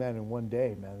says, man, in one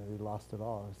day, man, they lost it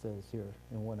all. It says here,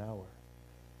 in 1 hour.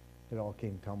 It all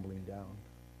came tumbling down.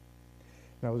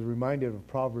 And I was reminded of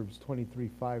Proverbs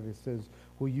 23:5. It says,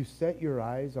 will you set your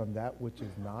eyes on that which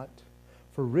is not?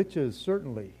 For riches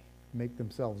certainly make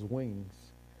themselves wings.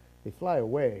 They fly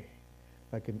away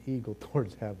like an eagle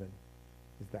towards heaven.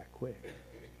 Is that quick?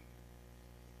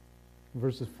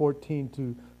 Verses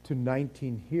 14 to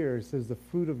 19 here, it says, the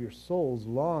fruit of your souls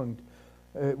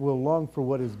will long for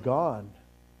what is gone.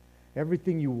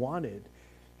 Everything you wanted.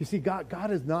 You see,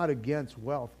 God is not against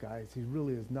wealth, guys. He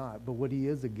really is not. But what he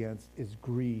is against is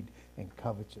greed and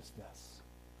covetousness.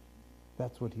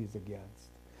 That's what he's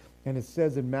against. And it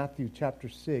says in Matthew chapter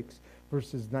 6,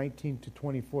 verses 19 to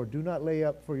 24, do not lay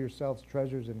up for yourselves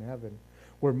treasures in heaven,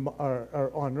 or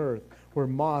on earth, where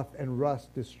moth and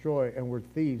rust destroy, and where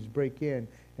thieves break in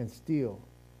and steal.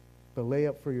 But lay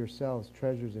up for yourselves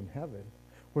treasures in heaven,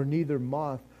 where neither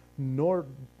moth nor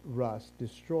rust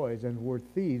destroys, and where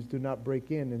thieves do not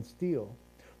break in and steal.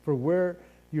 For where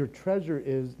your treasure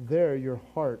is, there your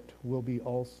heart will be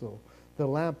also. The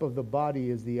lamp of the body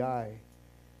is the eye.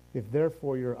 If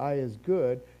therefore your eye is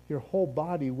good, your whole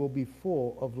body will be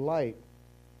full of light.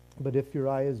 But if your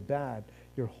eye is bad,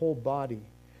 your whole body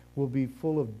will be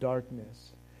full of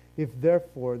darkness. If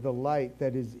therefore the light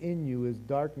that is in you is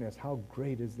darkness, how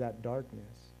great is that darkness?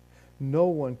 No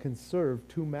one can serve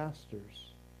two masters.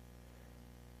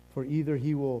 For either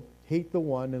he will hate the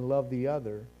one and love the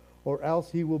other, or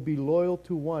else he will be loyal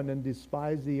to one and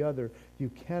despise the other. You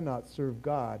cannot serve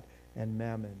God and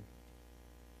mammon.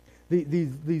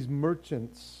 These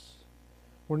merchants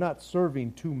were not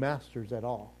serving two masters at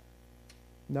all.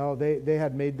 No, they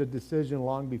had made the decision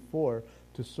long before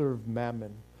to serve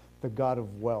Mammon, the god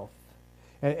of wealth.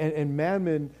 And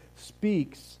Mammon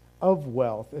speaks of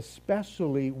wealth,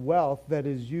 especially wealth that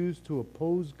is used to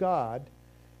oppose God.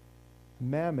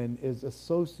 Mammon is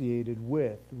associated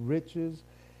with riches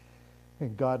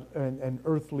and God and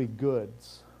earthly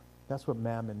goods. That's what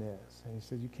Mammon is. And he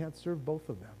says you can't serve both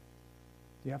of them.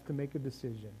 You have to make a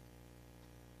decision.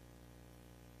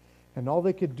 And all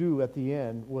they could do at the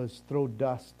end was throw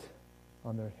dust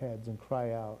on their heads and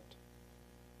cry out,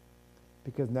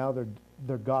 because now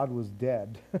their God was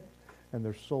dead and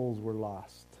their souls were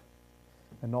lost.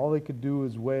 And all they could do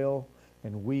is wail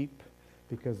and weep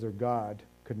because their God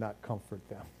could not comfort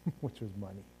them, which was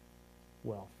money,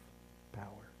 wealth,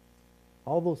 power,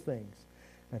 all those things.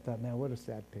 And I thought, man, what a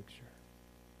sad picture.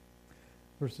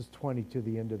 Verses 20 to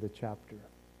the end of the chapter.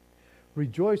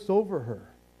 Rejoice over her,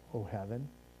 O heaven,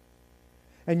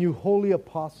 and you holy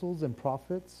apostles and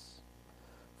prophets,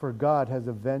 for God has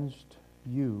avenged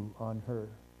you on her.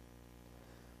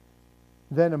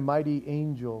 Then a mighty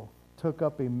angel took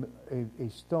up a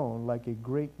stone like a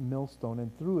great millstone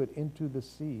and threw it into the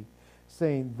sea,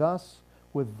 saying, thus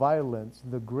with violence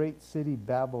the great city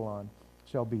Babylon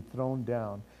shall be thrown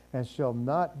down, and shall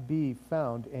not be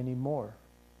found any more.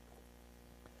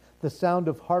 The sound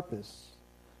of harpists,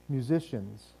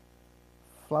 musicians,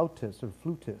 flautists,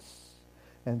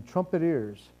 and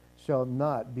trumpeters shall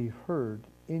not be heard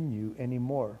in you any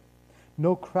more.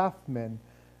 No craftsman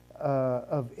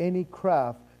of any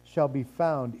craft shall be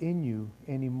found in you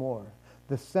any more.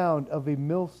 The sound of a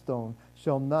millstone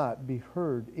shall not be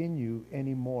heard in you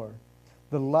any more.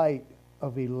 The light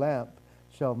of a lamp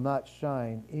shall not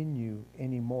shine in you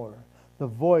any more. The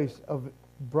voice of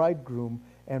bridegroom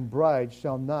and bride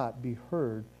shall not be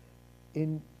heard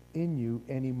in you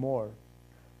any more.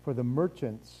 For the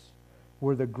merchants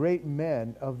were the great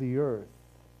men of the earth.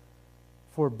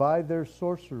 For by their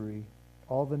sorcery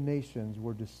all the nations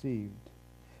were deceived.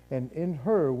 And in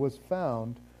her was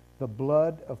found the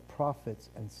blood of prophets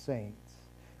and saints,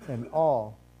 and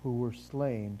all who were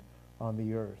slain on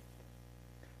the earth.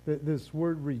 This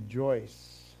word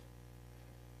rejoice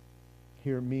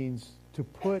here means to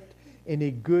put in a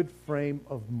good frame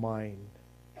of mind,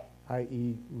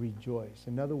 i.e. rejoice.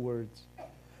 In other words,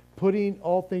 putting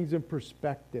all things in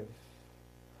perspective.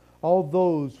 All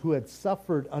those who had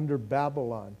suffered under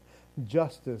Babylon,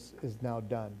 justice is now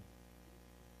done.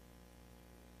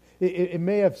 It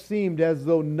may have seemed as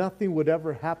though nothing would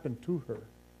ever happen to her,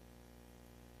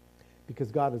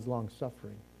 because God is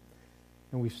long-suffering.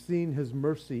 And we've seen his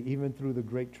mercy even through the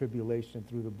great tribulation,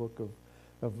 through the book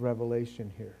of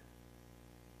Revelation here.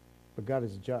 But God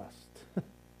is just.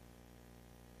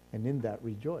 And in that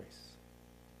rejoice.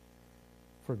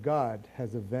 For God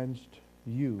has avenged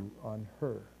you on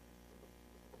her.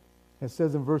 It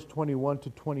says in verse 21 to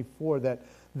 24 that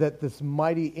this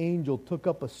mighty angel took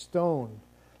up a stone,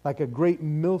 like a great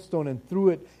millstone, and threw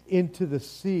it into the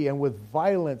sea. And with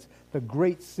violence the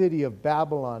great city of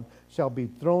Babylon shall be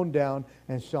thrown down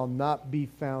and shall not be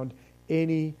found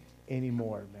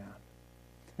anymore, man.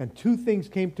 And two things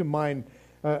came to mind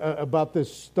about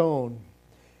this stone.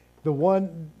 The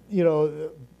one,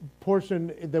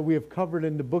 portion that we have covered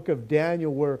in the book of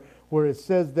Daniel where it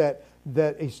says that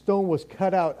a stone was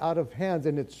cut out of hands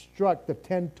and it struck the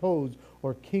 10 toes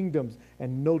or kingdoms,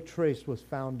 and no trace was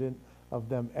found of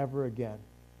them ever again.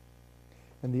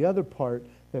 And the other part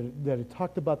that it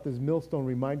talked about this millstone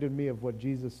reminded me of what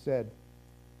Jesus said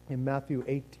in Matthew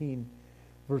 18,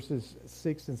 verses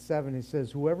 6 and 7. He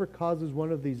says, whoever causes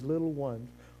one of these little ones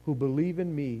who believe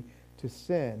in me to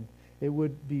sin, it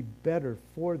would be better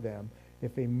for them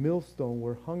if a millstone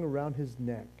were hung around his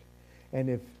neck,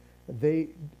 and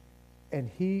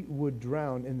he would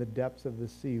drown in the depths of the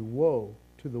sea. Woe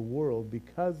to the world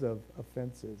because of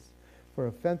offenses. For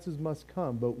offenses must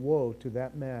come, but woe to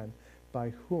that man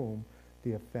by whom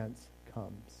the offense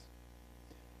comes.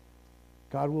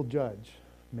 God will judge.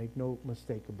 Make no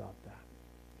mistake about that.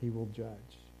 He will judge.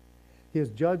 He has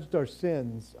judged our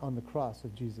sins on the cross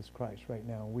of Jesus Christ right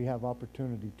now. We have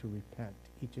opportunity to repent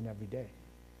each and every day.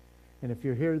 And if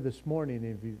you're here this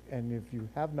morning and if you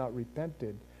have not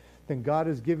repented, then God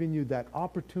is giving you that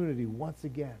opportunity once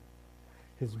again.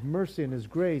 His mercy and his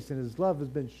grace and his love has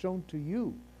been shown to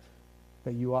you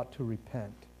that you ought to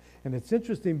repent. And it's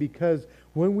interesting because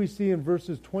when we see in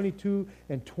verses 22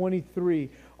 and 23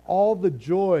 all the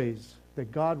joys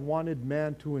that God wanted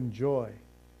man to enjoy,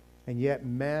 and yet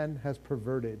man has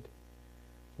perverted,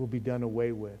 will be done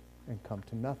away with and come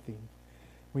to nothing.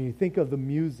 When you think of the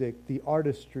music, the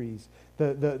artistries,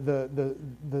 the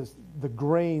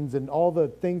grains, and all the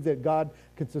things that God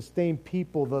can sustain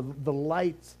people, the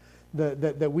lights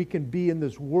that we can be in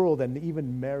this world, and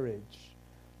even marriage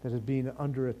that is being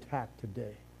under attack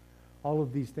today. All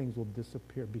of these things will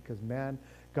disappear because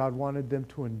God wanted them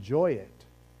to enjoy it,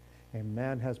 and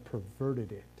man has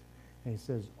perverted it. And he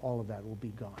says all of that will be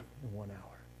gone in 1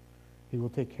 hour. He will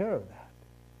take care of that.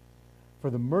 For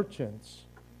the merchants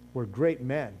were great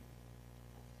men.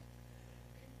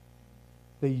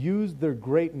 They used their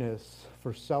greatness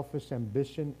for selfish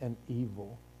ambition and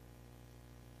evil.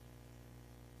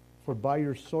 For by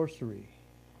your sorcery,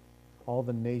 all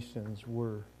the nations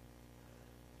were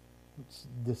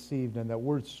deceived. And that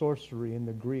word sorcery in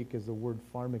the Greek is the word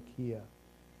pharmakia.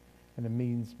 And it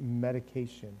means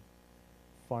medication,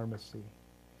 pharmacy.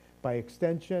 By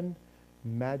extension,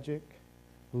 magic,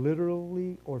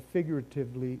 literally or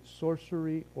figuratively,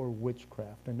 sorcery or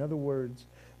witchcraft. In other words,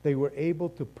 they were able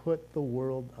to put the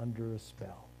world under a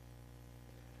spell.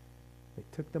 They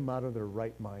took them out of their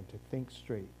right mind to think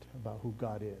straight about who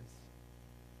God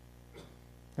is.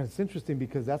 And it's interesting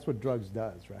because that's what drugs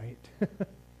does, right?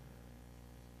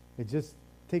 It just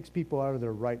takes people out of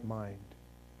their right mind.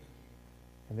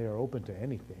 And they are open to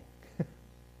anything.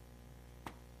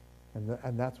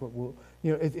 And that's what will,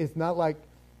 it's not like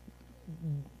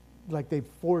they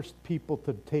forced people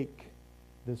to take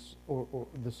this or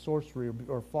the sorcery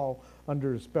or fall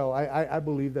under a spell. I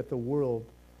believe that the world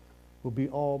will be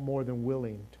all more than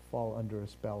willing to fall under a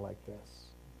spell like this.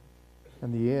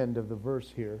 And the end of the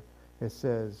verse here, it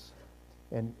says,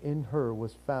 and in her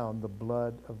was found the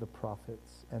blood of the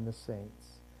prophets and the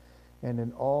saints,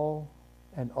 and all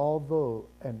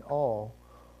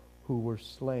who were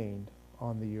slain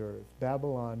on the earth.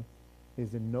 Babylon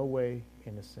is in no way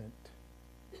innocent.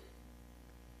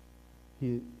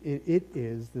 It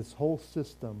is, this whole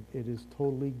system, it is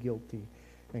totally guilty,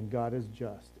 and God is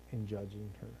just in judging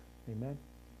her. Amen?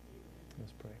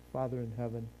 Let's pray. Father in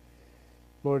heaven,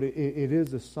 Lord, it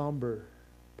is a somber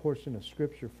portion of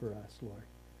Scripture for us, Lord.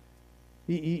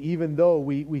 Even though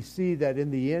we see that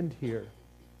in the end here,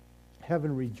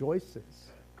 heaven rejoices.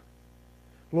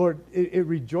 Lord, it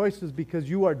rejoices because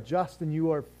you are just and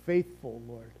you are faithful,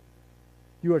 Lord.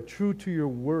 You are true to your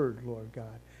word, Lord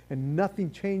God. And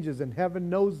nothing changes, and heaven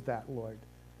knows that, Lord.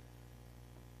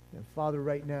 And Father,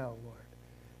 right now, Lord,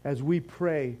 as we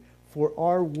pray for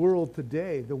our world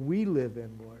today that we live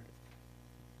in, Lord,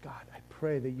 God, I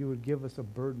pray that you would give us a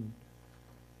burden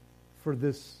for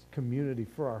this community,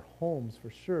 for our homes,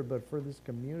 for sure, but for this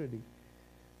community,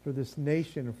 for this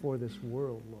nation, and for this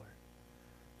world, Lord.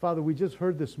 Father, we just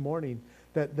heard this morning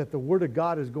that the Word of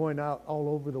God is going out all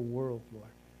over the world, Lord.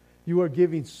 You are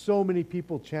giving so many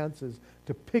people chances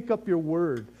to pick up your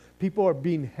Word. People are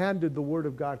being handed the Word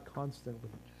of God constantly.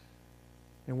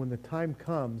 And when the time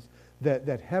comes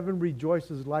that heaven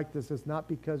rejoices like this, it's not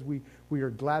because we are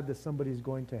glad that somebody's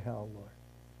going to hell, Lord.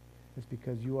 It's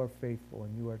because you are faithful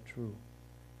and you are true.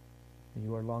 And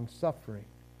you are long-suffering.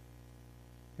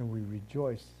 And we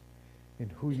rejoice in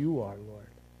who you are, Lord,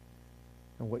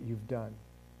 and what you've done.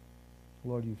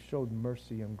 Lord, you've showed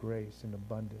mercy and grace and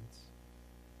abundance.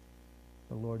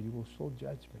 But Lord, you will show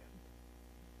judgment.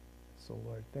 So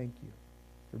Lord, thank you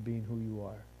for being who you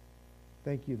are.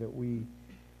 Thank you that we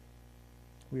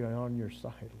are on your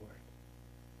side, Lord.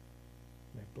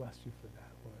 And I bless you for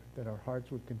that, Lord, that our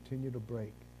hearts would continue to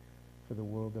break for the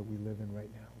world that we live in right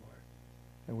now, Lord.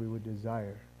 And we would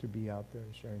desire to be out there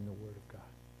and sharing the word of God.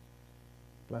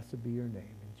 Blessed be your name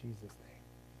in Jesus'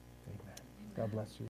 name. Amen. God bless you.